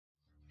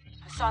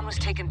Hassan was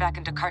taken back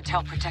into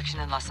cartel protection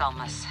in Las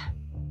Almas.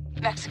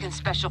 Mexican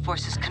Special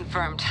Forces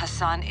confirmed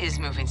Hassan is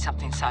moving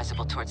something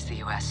sizable towards the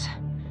US.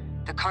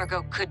 The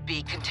cargo could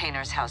be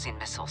containers housing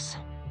missiles.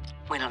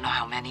 We don't know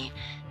how many,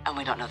 and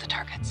we don't know the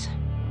targets.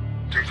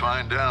 To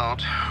find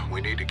out,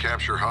 we need to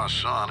capture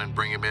Hassan and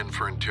bring him in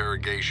for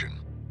interrogation.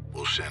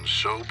 We'll send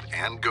Soap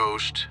and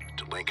Ghost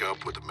to link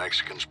up with the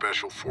Mexican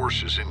Special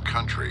Forces in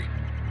country,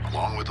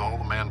 along with all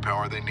the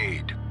manpower they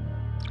need.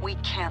 We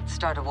can't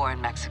start a war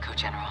in Mexico,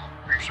 General.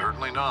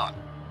 Certainly not.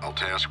 I'll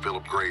task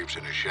Philip Graves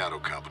and his shadow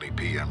company,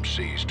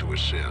 PMCs, to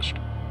assist.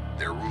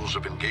 Their rules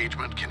of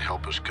engagement can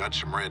help us cut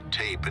some red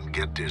tape and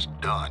get this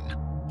done.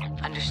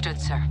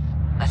 Understood, sir.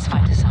 Let's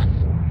find Hassan.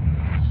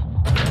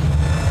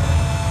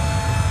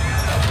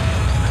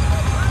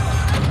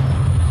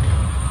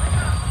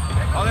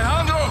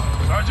 Alejandro!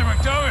 Sergeant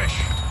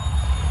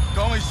McTavish!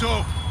 Call me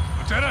Soap.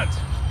 Lieutenant!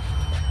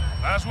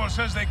 Last one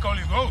says they call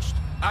you Ghost.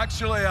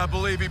 Actually, I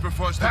believe he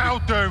prefers to That'll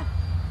do!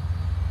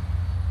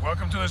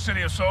 Welcome to the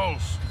City of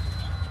Souls.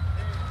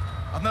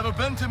 I've never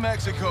been to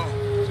Mexico.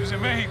 This is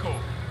in Mexico.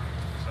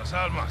 Las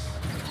Almas.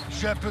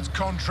 Shepard's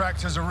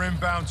contractors are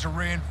inbound to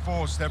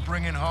reinforce. They're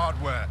bringing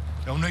hardware.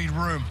 They'll need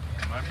room.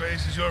 My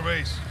base is your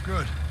base.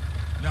 Good.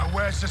 Now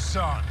where's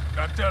Hassan?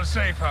 Cartel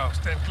safe house,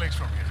 10 clicks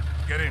from here.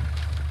 Get in.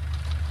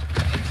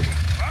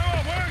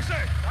 Vamos, muévense!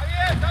 Está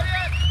bien, está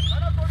bien.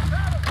 Están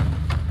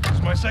autorizados.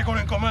 It's my second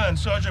in command,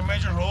 Sergeant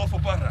Major Rodolfo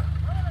Parra.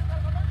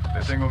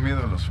 Le tengo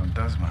miedo a los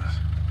fantasmas.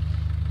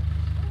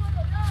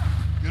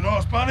 You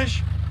know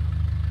Spanish?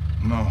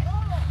 No.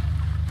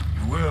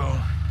 You will.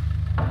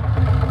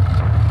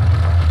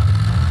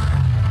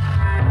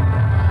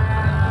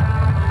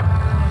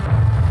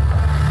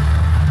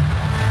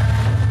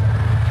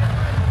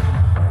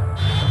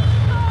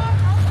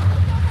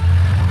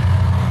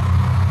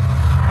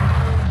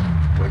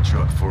 White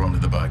truck, 4 under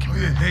the back. Oh,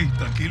 yeah, hey,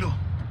 tranquilo.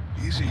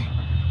 Easy.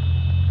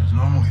 It's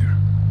normal here.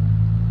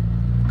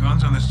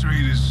 Guns on the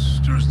street is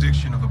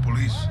jurisdiction of the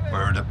police.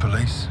 Where are the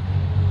police?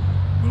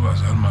 Well,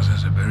 Las Almas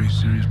has a very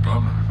serious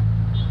problem.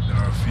 There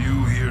are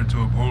few here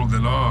to uphold the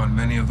law, and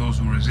many of those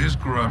who resist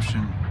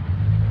corruption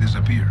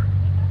disappear.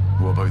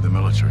 What about the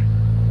military?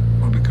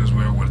 Well, because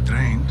we're well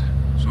trained,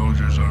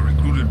 soldiers are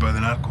recruited by the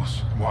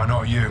narcos. Why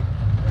not you?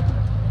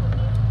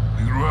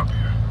 We grew up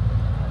here.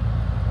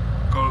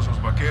 Call us los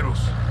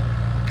vaqueros,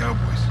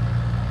 cowboys.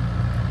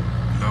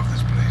 We love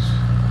this place,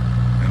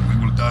 and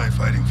we will die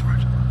fighting for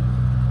it.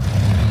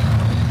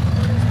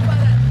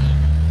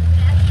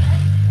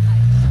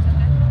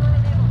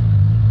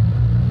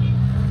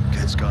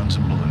 Kids, guns,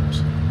 and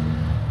balloons.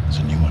 There's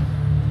a new one.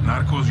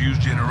 Narcos use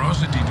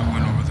generosity to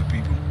win over the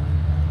people.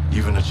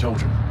 Even the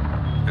children.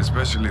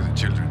 Especially the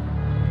children.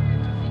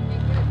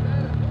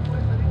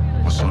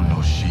 What's on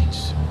those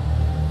sheets?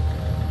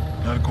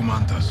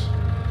 Narcomantas.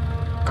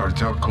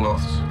 Cartel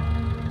cloths.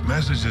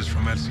 Messages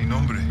from El Sin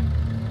Nombre.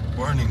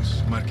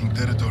 Warnings marking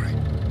territory.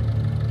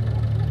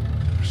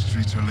 Our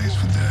streets are laced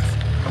with death.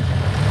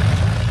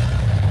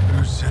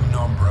 Who's Sin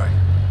Nombre?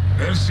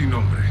 El Sin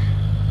Nombre.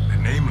 The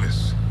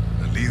nameless.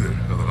 The leader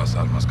of the Las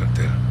Almas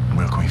cartel.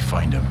 Where can we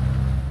find him?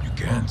 You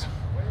can't.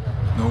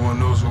 No one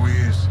knows who he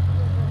is.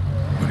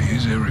 But he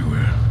is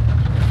everywhere.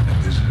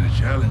 And this is a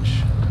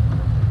challenge.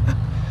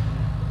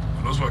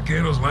 Los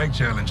vaqueros like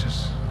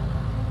challenges.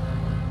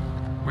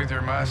 With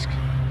your mask,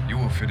 you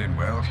will fit in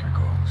well if you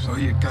go.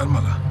 Oye,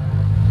 cálmala.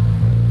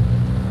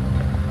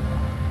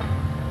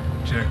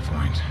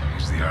 Checkpoint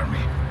is the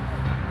army.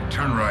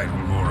 Turn right,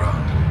 we'll go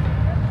around.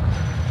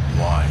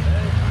 Why?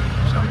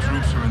 Some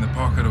troops are in the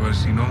pocket of El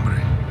Sin Nombre.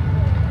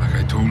 Like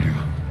I told you,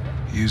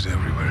 he is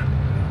everywhere.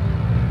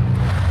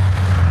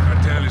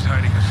 Cartel is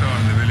hiding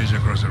Hassan in the village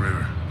across the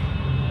river.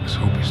 Let's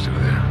hope he's still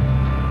there.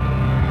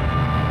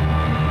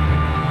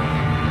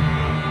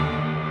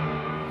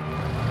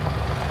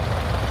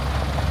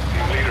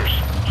 Team leaders,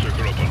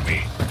 circle up on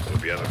me.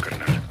 Copiado,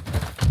 carnal.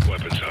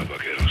 Weapons out,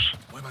 vaqueros.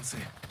 Muévanse.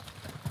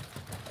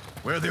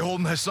 Where are they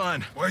holding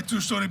Hassan? White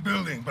two-story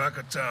building back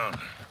of town.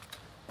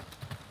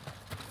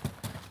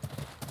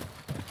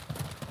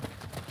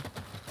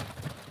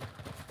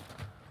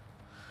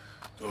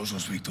 Todos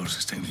los Víctors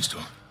estén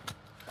listos.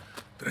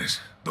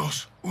 3,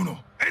 2,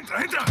 1.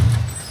 ¡Entra, entra!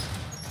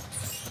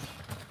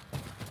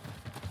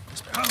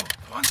 Despejado,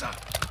 avanza.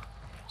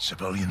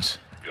 Civilians.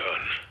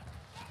 Gun.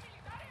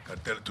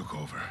 Cartel took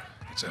over.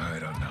 It's a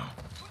hideout now.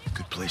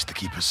 Good place to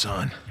keep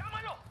Hassan.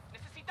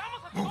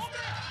 Move.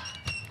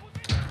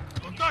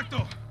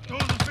 Contacto.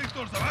 Todos los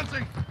Víctors,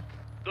 avancen.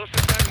 Dos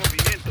están en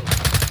movimiento.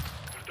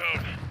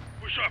 Down.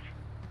 Push up.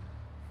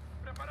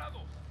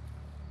 Preparados.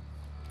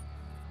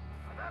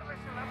 A darles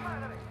en la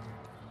madre.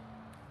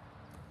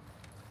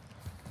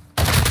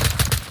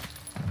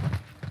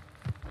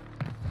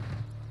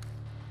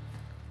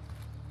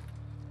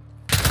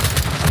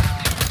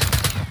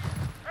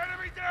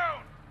 Enemy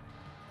down!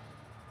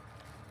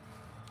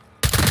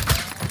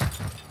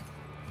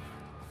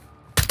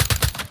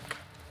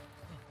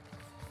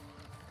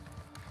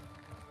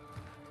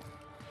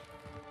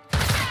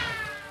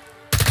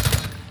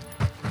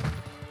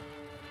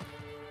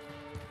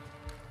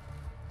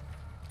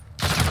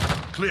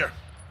 Clear.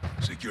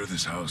 Secure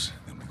this house,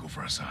 then we go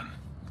for Hassan.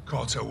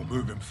 Cartel will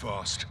move him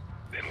fast.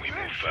 Then we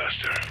move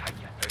faster.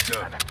 Heads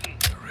up.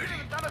 They're ready.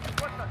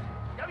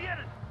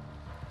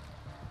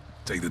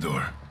 Take the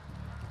door.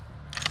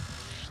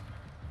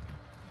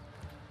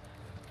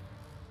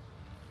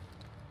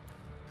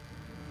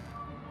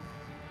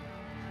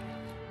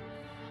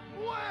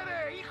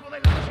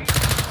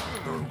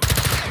 Doorway,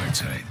 right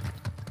side.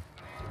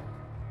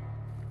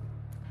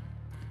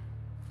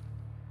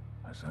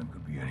 Hassan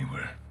could be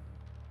anywhere.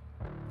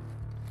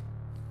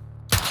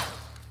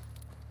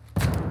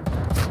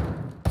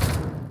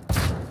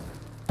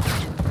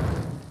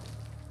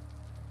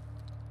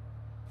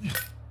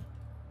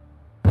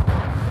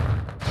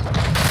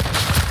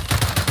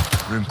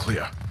 Room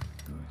clear.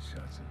 Good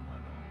shots,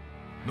 hermano.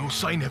 No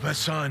sign of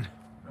Hassan.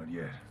 Not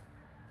yet.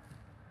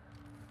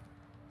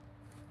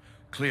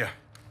 Clear.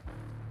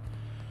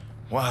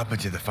 What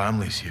happened to the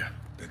families here?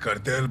 The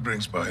cartel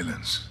brings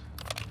violence,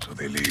 so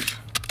they leave.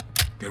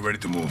 Get ready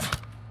to move.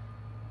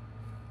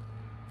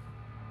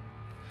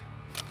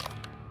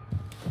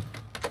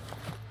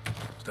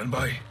 Stand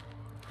by.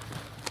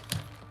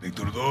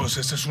 Víctor 2,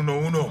 este es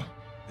 1-1.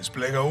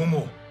 Desplega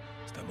humo.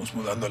 Estamos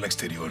mudando al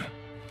exterior.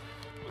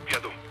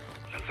 Copiado.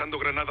 Lanzando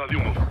granada de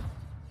humo.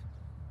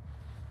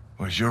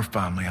 Where's your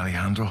family,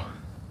 Alejandro?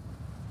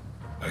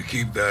 I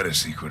keep that a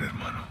secret,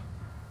 hermano.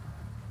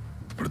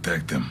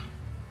 Protect them.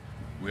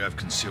 We have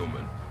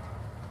concealment.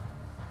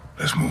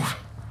 Let's move.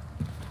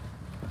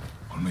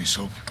 On me,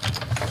 Soap.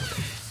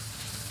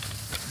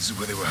 This is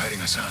where they were hiding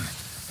Hassan.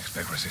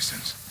 Expect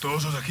resistance.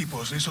 Todos los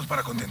equipos listos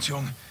para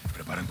contención.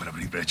 Preparen para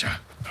abrir brecha.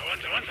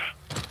 Avanza, avanza.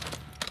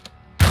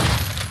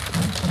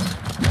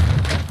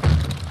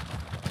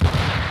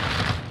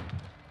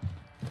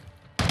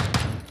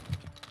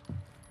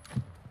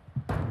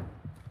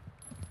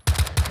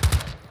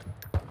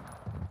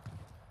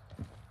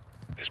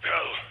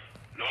 Desperado.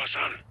 No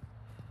Hassan.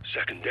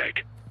 Second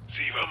deck.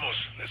 Sí, vamos.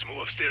 Let's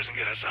move upstairs and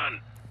get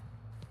Hassan.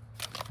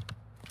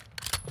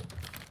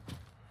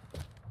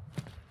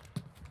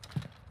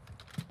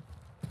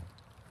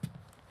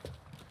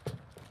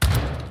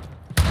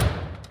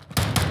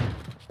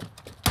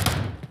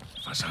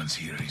 If Hassan's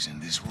here, he's in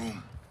this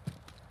room.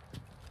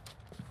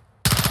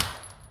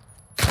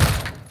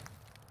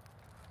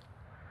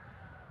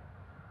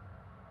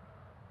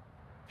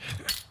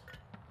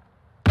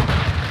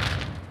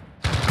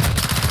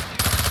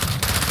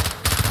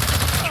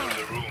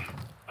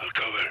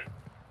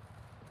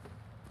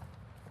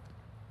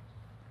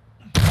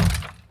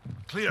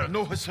 Clear,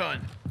 no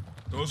Hassan.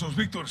 Todos los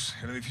Víctors.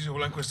 El edificio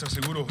blanco está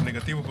seguro,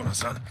 negativo con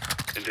Hassan.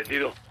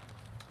 Entendido.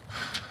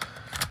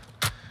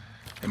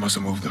 They must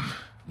have moved them.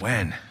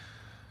 When?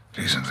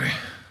 Recently.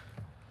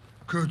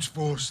 Quds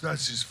Force,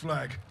 that's his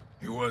flag.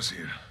 He was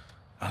here.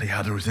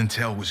 Alejandro's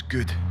intel was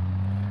good.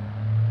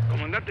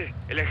 Comandante,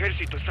 el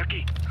ejército está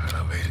aquí. A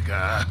la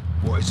verga.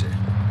 What is it?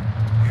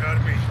 The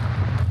army.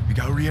 We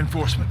got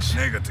reinforcements.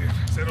 Negative.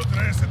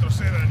 03,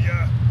 retrocedan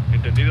ya.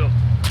 Entendido.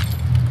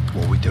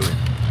 What are we doing?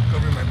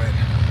 Cover my men.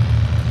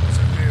 It's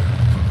a clear.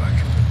 Fall back.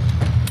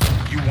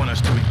 You want us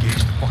to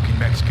engage the fucking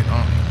Mexican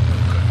army?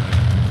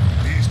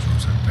 These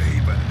troops are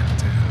paid by the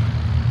cartel.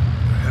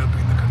 They're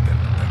helping the cartel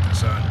protect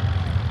Hassan.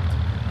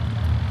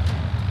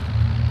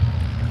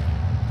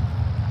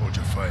 Hold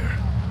your fire.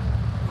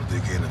 We'll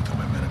dig in until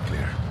my men are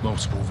clear.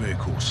 Multiple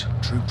vehicles,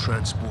 troop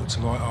transports,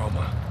 light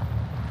armor.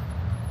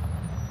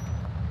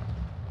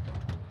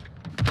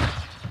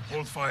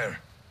 Hold fire.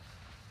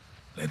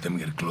 Let them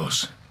get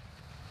close.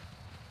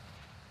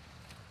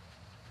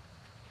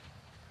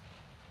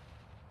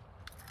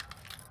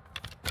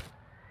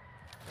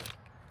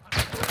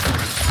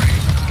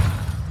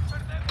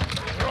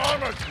 They're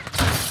armored! The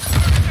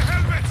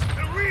helmets!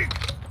 They're weak!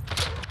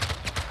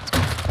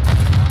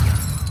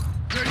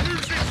 They're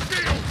using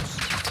shields!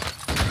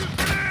 Use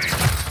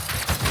grenades!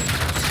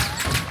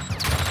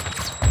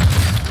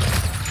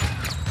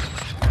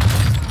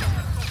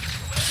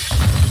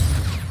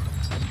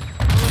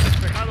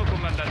 Despejado,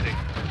 comandante.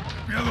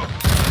 Cuidado!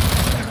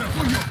 ¡Es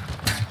refugio!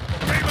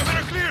 Okay, my men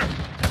are clear!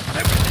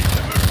 Everything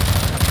to move!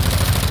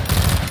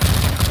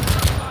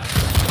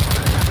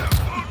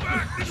 Fall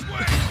back this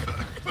way!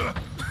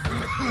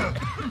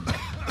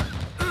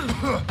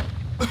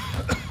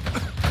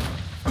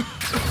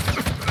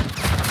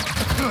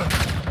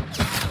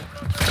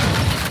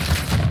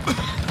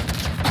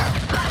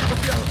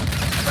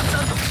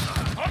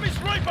 Army's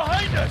right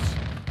behind us!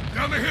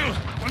 Down the hill!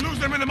 We'll lose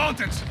them in the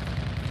mountains!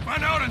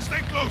 Fan out and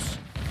stay close!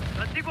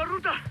 Antigua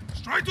ruta.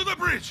 Straight to the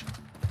bridge!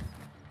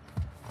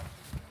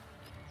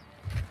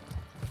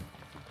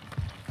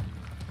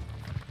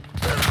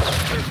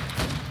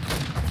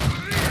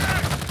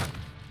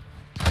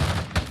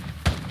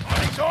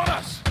 Army's on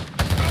us!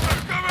 Cover!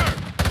 Cover!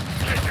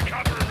 Take the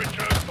cover and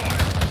return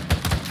fire.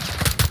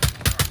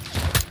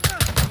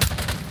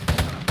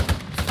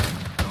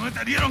 ¿Dónde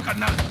te dieron,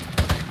 carnal?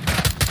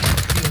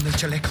 Aquí en el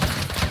chaleco.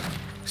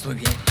 Estoy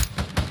bien.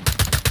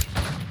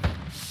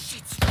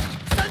 Shit!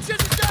 Sanchez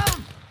is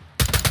down!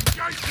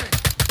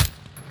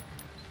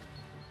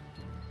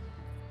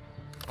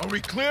 Are we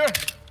clear?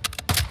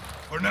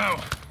 For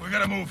now, we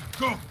gotta move.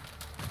 Go!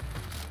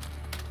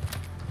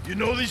 You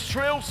know these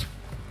trails?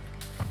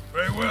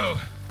 Very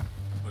well.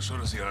 But so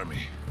does the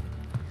army.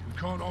 We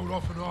can't hold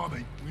off an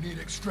army. We need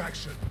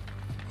extraction.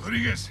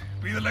 Rodriguez,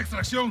 pide la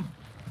extracción.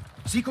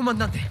 Sí,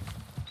 comandante.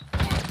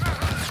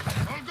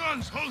 All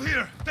guns, hold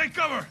here. Take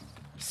cover.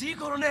 Sí,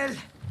 coronel.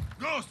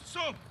 Ghost,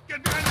 Soap,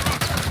 get behind the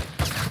rock.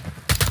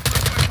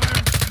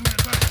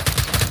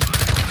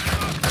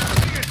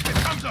 Rodriguez, get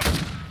thumbs up.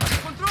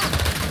 Control.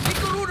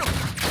 Víctor 1.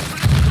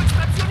 Solicito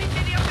extracción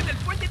inmediata del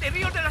puente de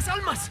Río de las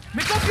Almas.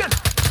 ¿Me copian?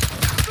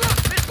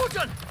 ¿Me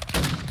escuchan?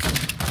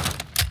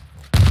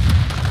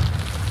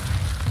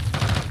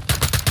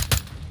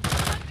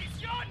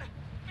 ¡Maldición!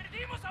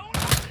 ¡Perdimos a un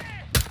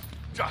hombre!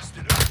 Just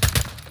it.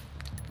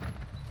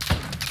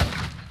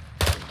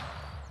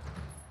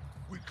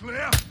 We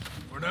clear?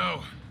 For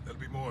now, there'll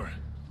be more.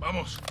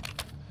 Vamos.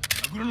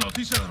 ¿Alguna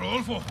noticia de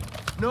Rodolfo?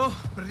 No,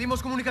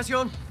 perdimos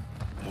comunicación.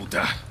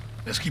 Muta.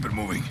 Let's keep it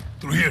moving.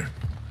 Through here.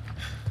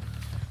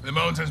 The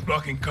mountain's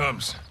blocking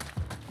comms.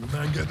 Your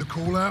man get the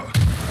call out?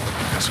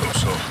 Let's hope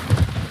so.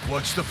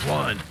 What's the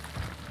plan?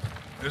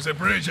 There's a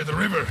bridge at the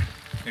river.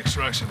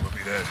 Extraction will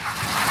be there.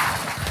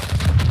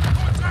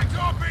 Contact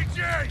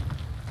RPG!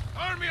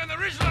 Army on the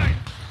ridgeline!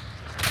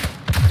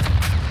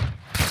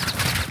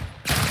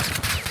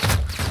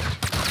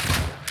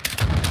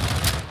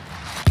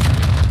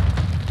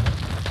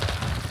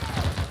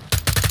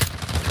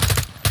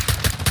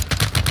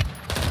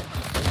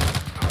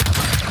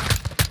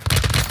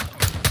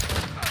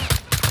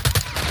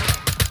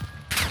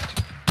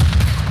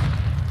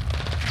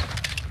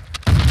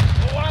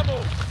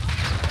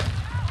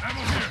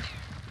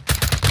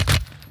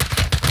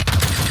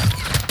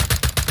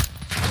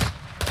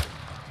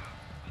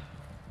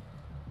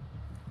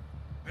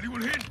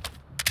 Anyone hit?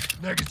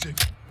 Negative.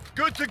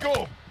 Good to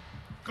go.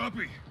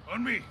 Copy.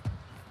 On me.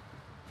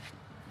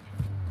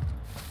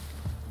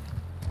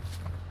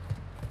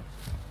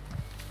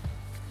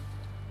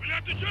 We'll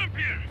have to jump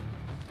here.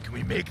 Can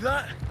we make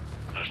that?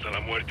 Hasta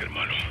la muerte,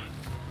 hermano.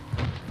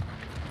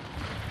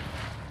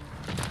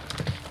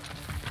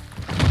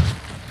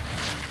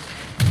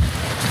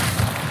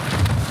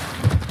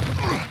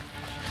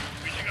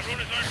 Pinche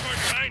cabrones aren't far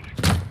behind.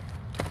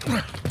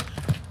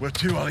 Where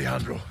to,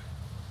 Alejandro?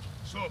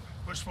 Soap,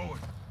 push forward.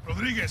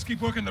 Rodriguez,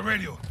 keep working the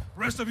radio.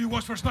 Rest of you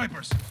watch for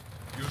snipers.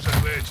 Use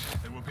that ledge.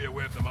 There will be a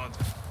way up the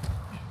mountain.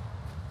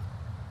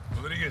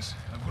 Rodriguez,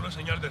 ¿alguna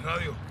señal de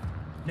radio?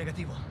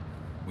 Negativo.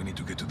 We need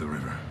to get to the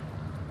river.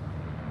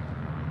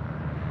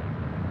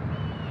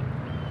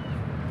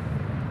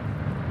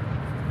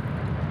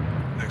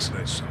 Next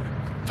ledge, Soap.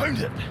 Found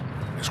it.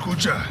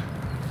 Escucha.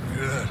 You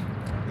hear that?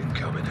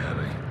 Incoming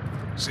heavy.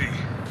 See,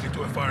 get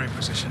to a firing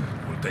position.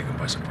 We'll take them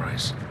by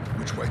surprise.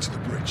 Which way to the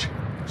bridge?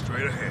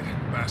 Straight ahead,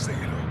 past the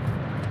hilo.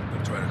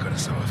 They'll try to cut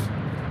us off.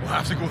 We'll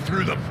have to go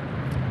through them.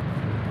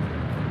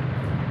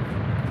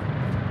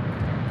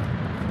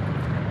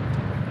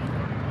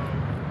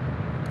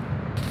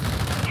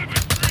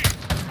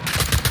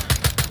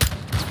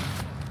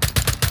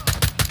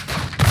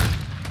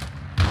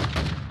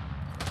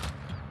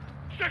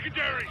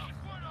 Secondaries!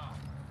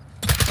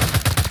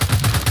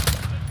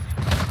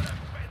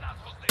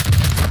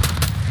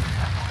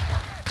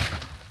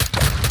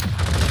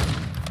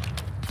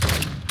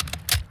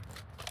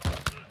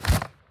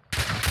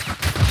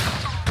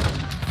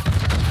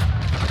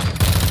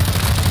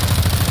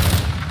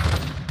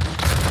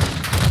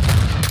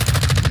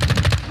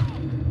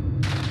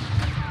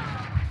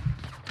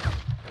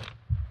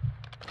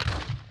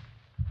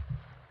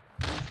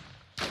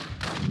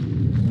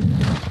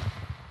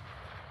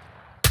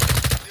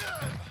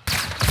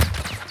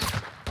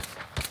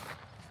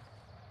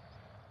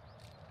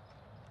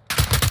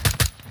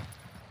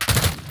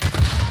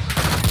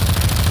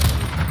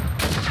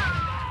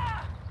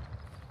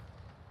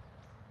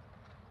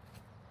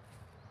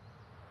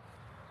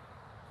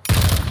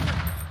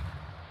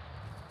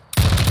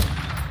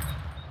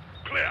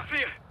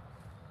 Clear.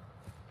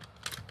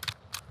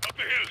 Up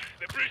the hill.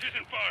 The bridge is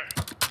in fire.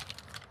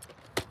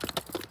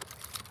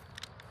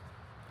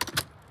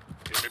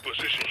 Give me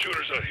position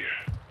shooters out here.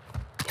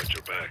 Watch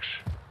your backs.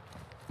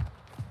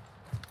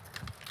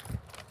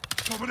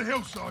 Top of the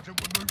hill,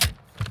 Sergeant. We're moving.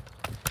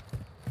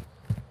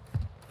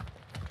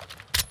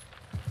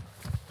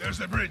 There's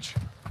the bridge.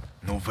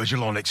 No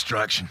visual on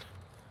extraction.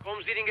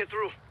 Holmes didn't get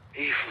through.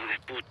 Hijo de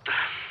puta.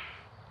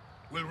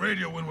 We'll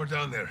radio when we're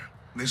down there.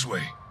 This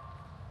way.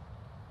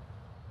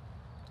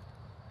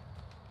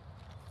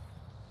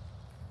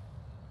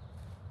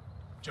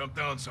 Jump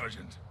down,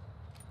 Sergeant.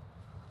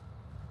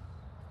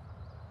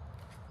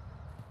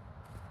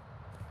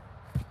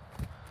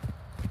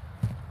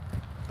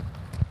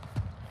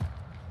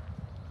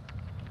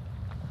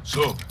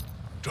 Soap,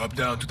 drop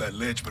down to that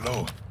ledge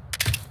below.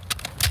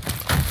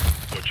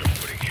 Watch your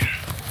footing here.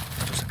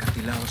 Los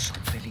acantilados son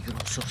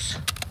peligrosos.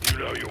 You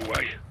know your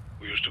way.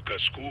 We used to cut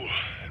school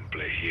and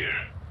play here.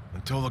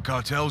 Until the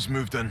cartels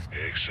moved in.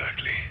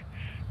 Exactly.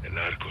 The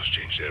narcos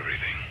changed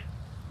everything.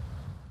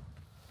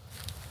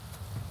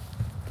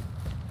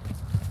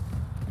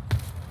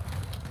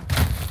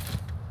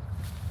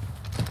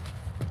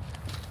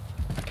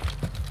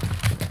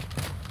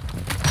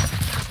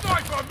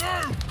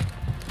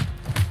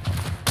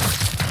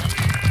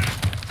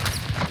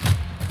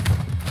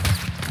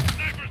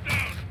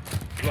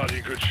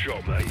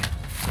 shot, mate.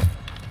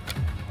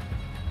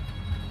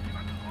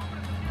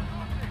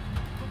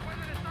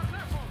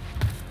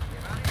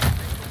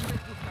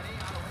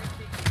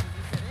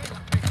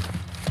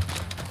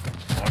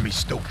 Army's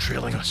still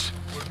trailing us.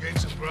 We'll gain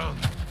some ground.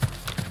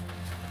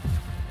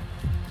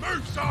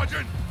 Move,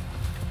 Sergeant!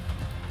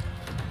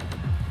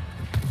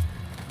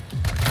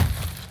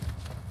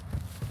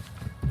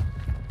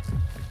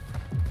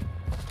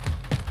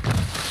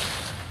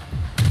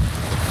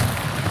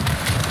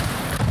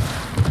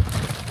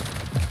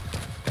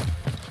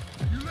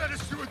 You led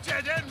us to a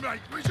dead end, mate.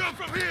 We jump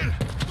from here.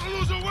 Don't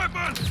lose a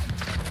weapon.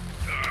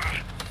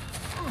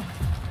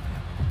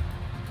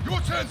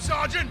 Your turn,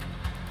 Sergeant.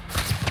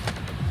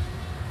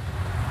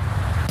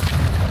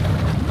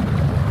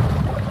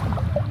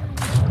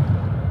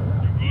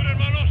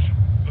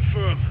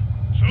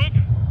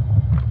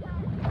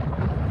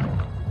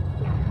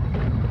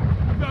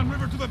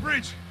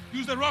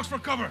 Use the rocks for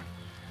cover.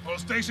 All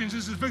stations,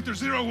 this is Victor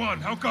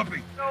 01. How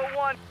copy?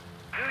 01.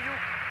 Do you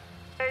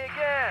say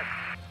again?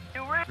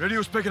 You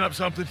Radio's picking up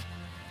something.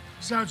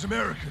 Sounds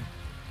American.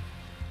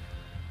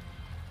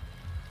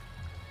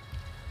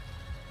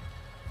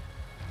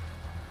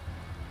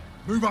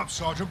 Move up,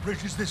 Sergeant.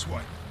 Bridge is this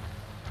way.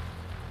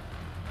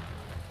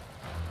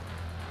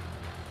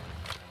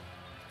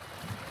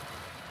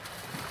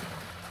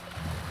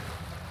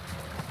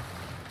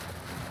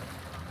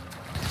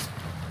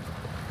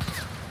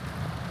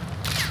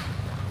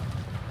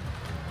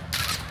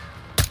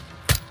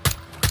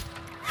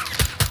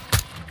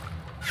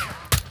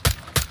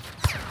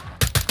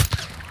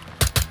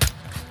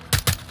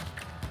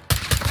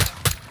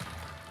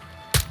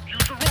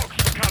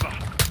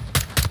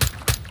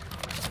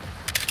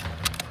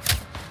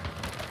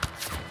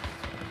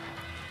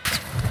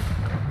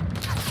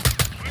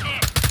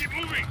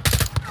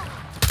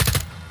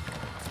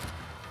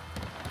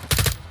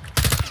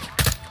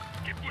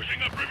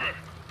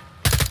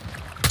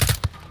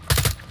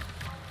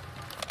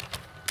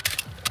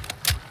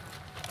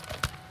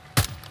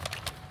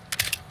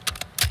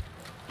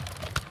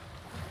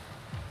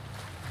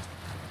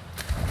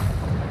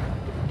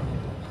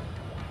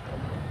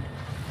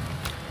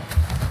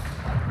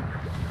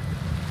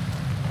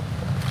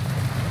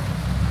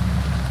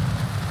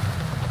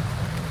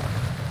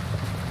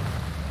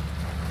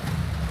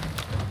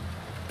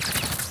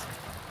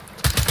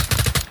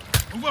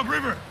 Move up,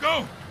 river!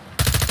 Go!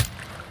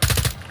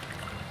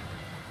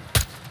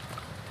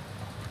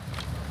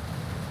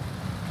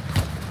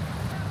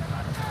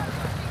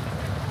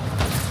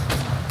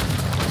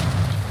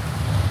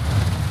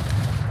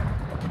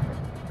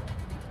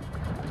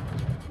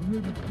 The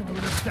river's slowing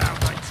us down,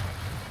 mate.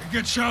 It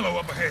gets shallow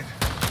up ahead.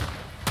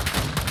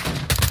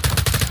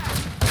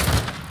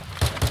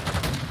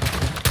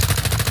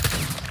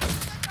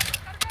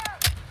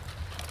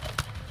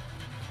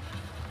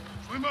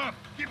 Swim up!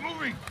 Keep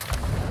moving!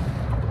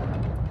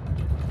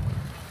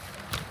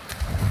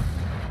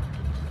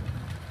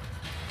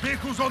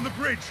 Vehicles on the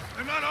bridge.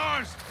 They're not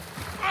ours.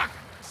 Fuck!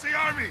 It's the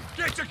army.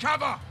 Get to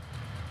cover.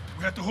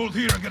 We have to hold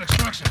here and get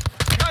extraction.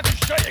 Can't do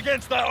shit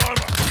against that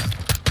armor.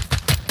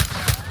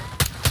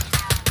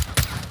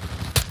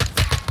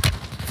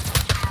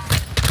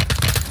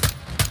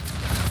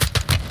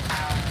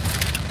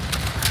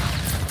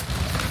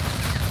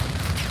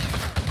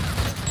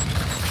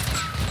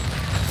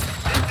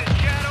 This is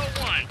Shadow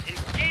 1,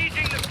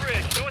 engaging the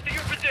bridge north of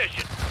your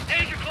position.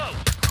 Danger close.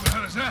 What the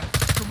hell is that?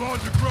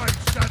 Commander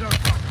Graves, Shadow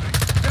Company.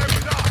 They're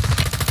with us.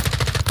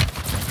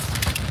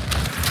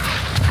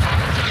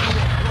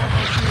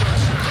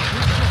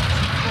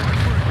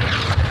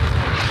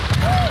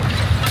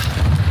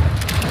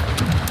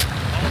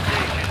 All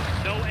stations,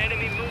 no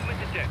enemy movement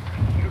detected.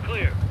 You're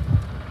clear.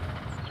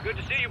 It's good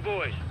to see you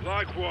boys.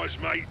 Likewise,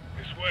 mate.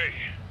 This way.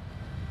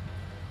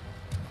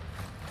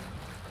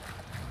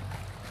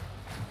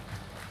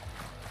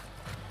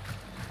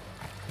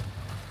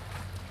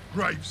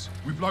 Graves,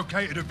 we've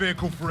located a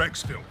vehicle for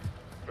exfil.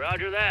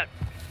 Roger that.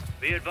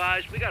 Be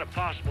advised, we got a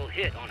possible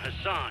hit on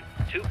Hassan,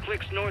 2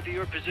 clicks north of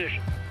your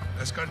position.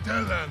 That's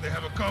Cartel land. They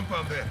have a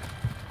compound there.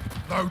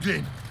 Load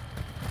in.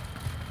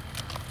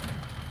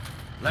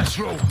 Let's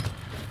roll.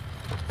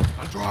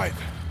 I'll drive.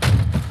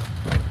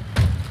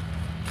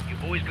 You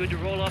boys good to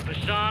roll up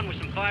Hassan with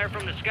some fire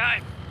from the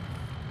sky?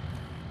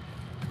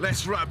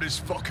 Let's wrap this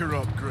fucker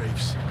up,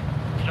 Graves.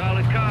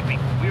 Solid copy.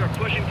 We are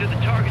pushing to the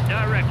target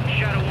directly.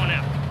 Shadow 1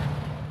 out.